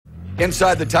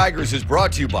Inside the Tigers is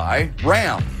brought to you by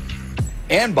Ram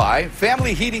and by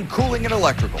Family Heating, Cooling, and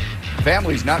Electrical.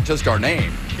 Family's not just our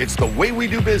name, it's the way we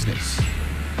do business.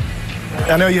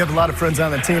 I know you have a lot of friends on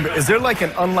the team, but is there like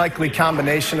an unlikely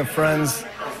combination of friends?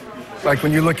 Like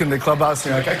when you look in the clubhouse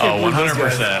and you're like, I can't believe those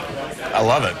guys. 100%. I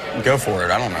love it. Go for it.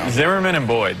 I don't know. Zimmerman and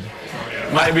Boyd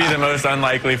might be the most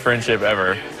unlikely friendship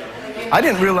ever. I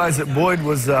didn't realize that Boyd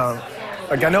was,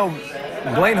 like I know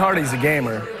Blaine Hardy's a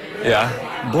gamer.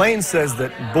 Yeah. Blaine says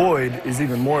that Boyd is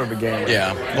even more of a gamer.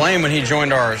 Yeah. Blaine, when he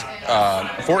joined our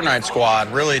Fortnite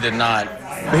squad, really did not.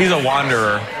 He's a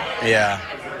wanderer. Yeah.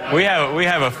 We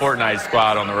have a Fortnite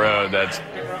squad on the road that's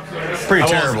Pretty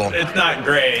terrible. It's not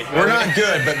great. We're not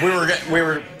good, but we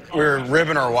were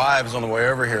ribbing our wives on the way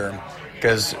over here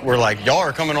because we're like, y'all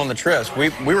are coming on the trips. We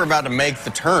were about to make the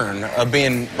turn of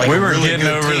being like we a were really getting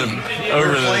good over team. over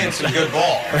we're playing some good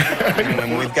ball. And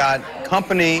when we've got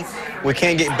company, we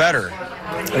can't get better.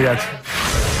 I got you.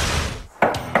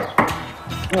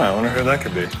 Oh, I wonder who that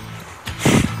could be.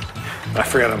 I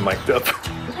forgot I'm mic'd up.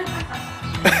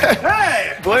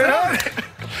 Hey, Blaine Hardy.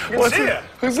 What's it?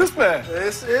 Who's this man?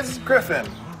 It's Griffin.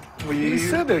 You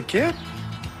said there, kid.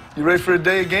 You ready for a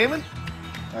day of gaming?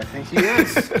 I think he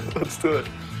is. Let's do it.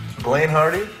 Blaine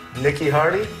Hardy, Nikki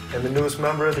Hardy, and the newest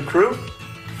member of the crew,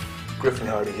 Griffin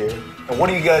Hardy here. And what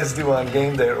do you guys do on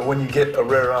game day or when you get a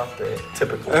rare off day,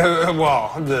 typically?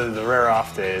 Well, the rare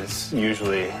off day is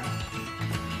usually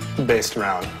based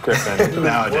around Griffin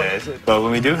nowadays. But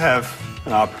when we do have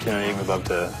an opportunity, we'd love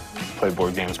to play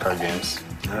board games, card games,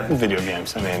 video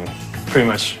games. I mean, pretty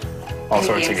much all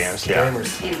sorts of games. Yeah.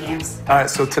 Gamers. All right,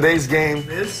 so today's game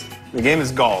is? The game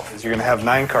is golf. You're going to have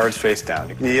 9 cards face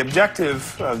down. The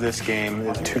objective of this game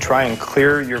is to try and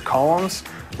clear your columns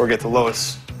or get the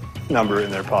lowest number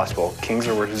in there possible. Kings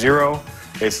are worth 0,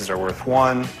 aces are worth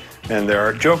 1, and there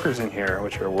are jokers in here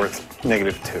which are worth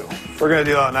 -2. We're going to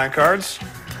deal out 9 cards.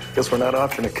 Guess we're not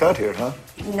opting a cut here, huh?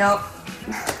 Nope.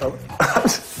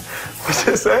 What's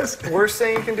this says? Worst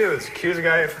thing you can do is accuse a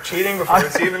guy of cheating before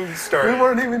it's even started. We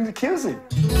weren't even accusing.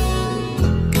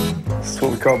 This is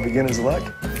what we call beginner's luck.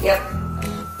 Yep.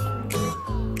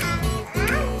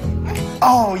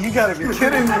 Oh, you gotta be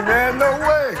kidding me, man. No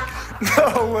way.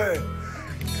 No way.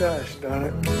 Gosh darn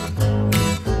it.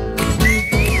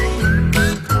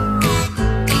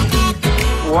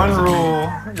 One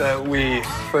rule that we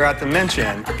forgot to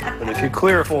mention, that if you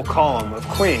clear a full column of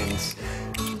queens,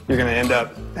 you're going to end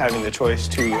up having the choice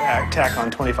to tack on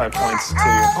 25 points to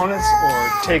your opponents or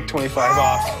take 25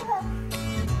 off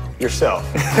yourself.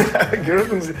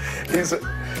 Griffin's, he's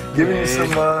giving you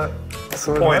some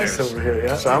pointers advice over here,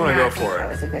 yeah? So I'm going to go for That it.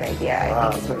 was a good idea.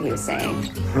 I think that's what he was saying.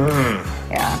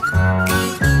 Yeah.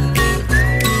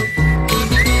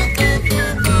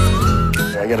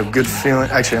 I got a good feeling.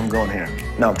 Actually, I'm going here.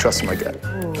 No, I'm trusting my gut.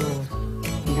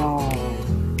 No.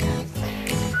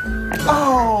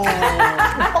 Oh!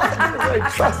 Why am I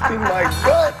trusting my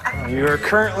gut? You are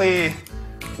currently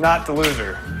not the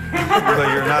loser, but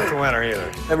you're not the winner either.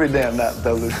 Every day I'm not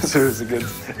the loser is a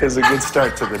good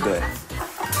start to the day.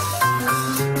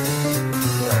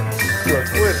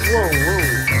 Whoa.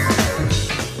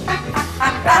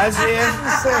 As if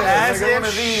one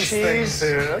of these she's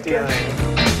dealing.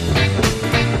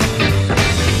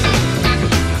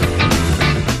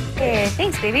 Hey,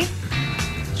 thanks, baby.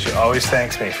 She always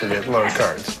thanks me for getting low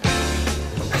cards.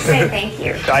 Say thank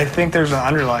you. I think there's an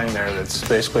underline there that's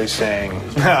basically saying,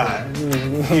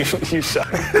 you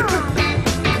suck.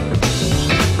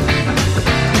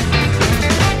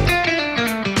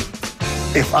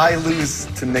 If I lose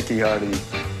to Nikki Hardy,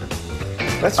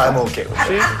 I'm okay with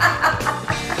it.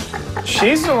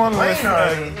 She's the one with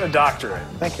a doctorate.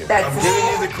 Thank you. That's I'm giving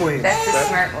you the queen. That's a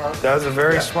smart move. That was a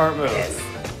very smart move. Yes.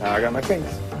 Now I got my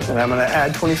queens. And I'm going to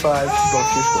add 25 to both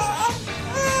your scores.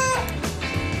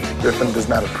 Griffin does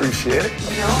not appreciate it.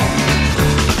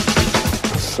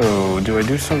 So, do I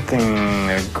do something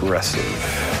aggressive?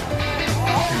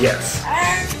 Yes.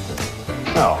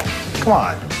 Oh, come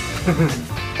on.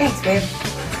 Thanks, babe.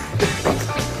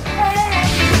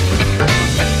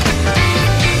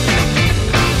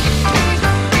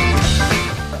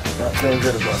 Not feeling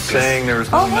good about this. Saying there was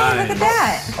no Oh, hey, 9. look at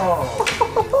that.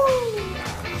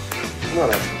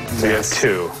 So you have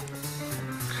 2.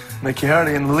 Nikki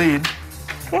Hardy in the lead.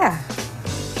 Yeah,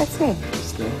 that's me.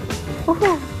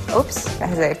 Woohoo. Oops.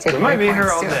 As I take We might be here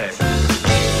points, all too. day.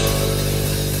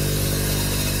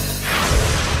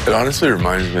 It honestly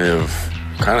reminds me of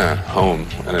kind of home,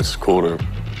 and it's cool to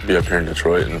be up here in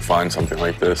Detroit and find something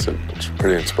like this. It's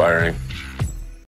pretty inspiring.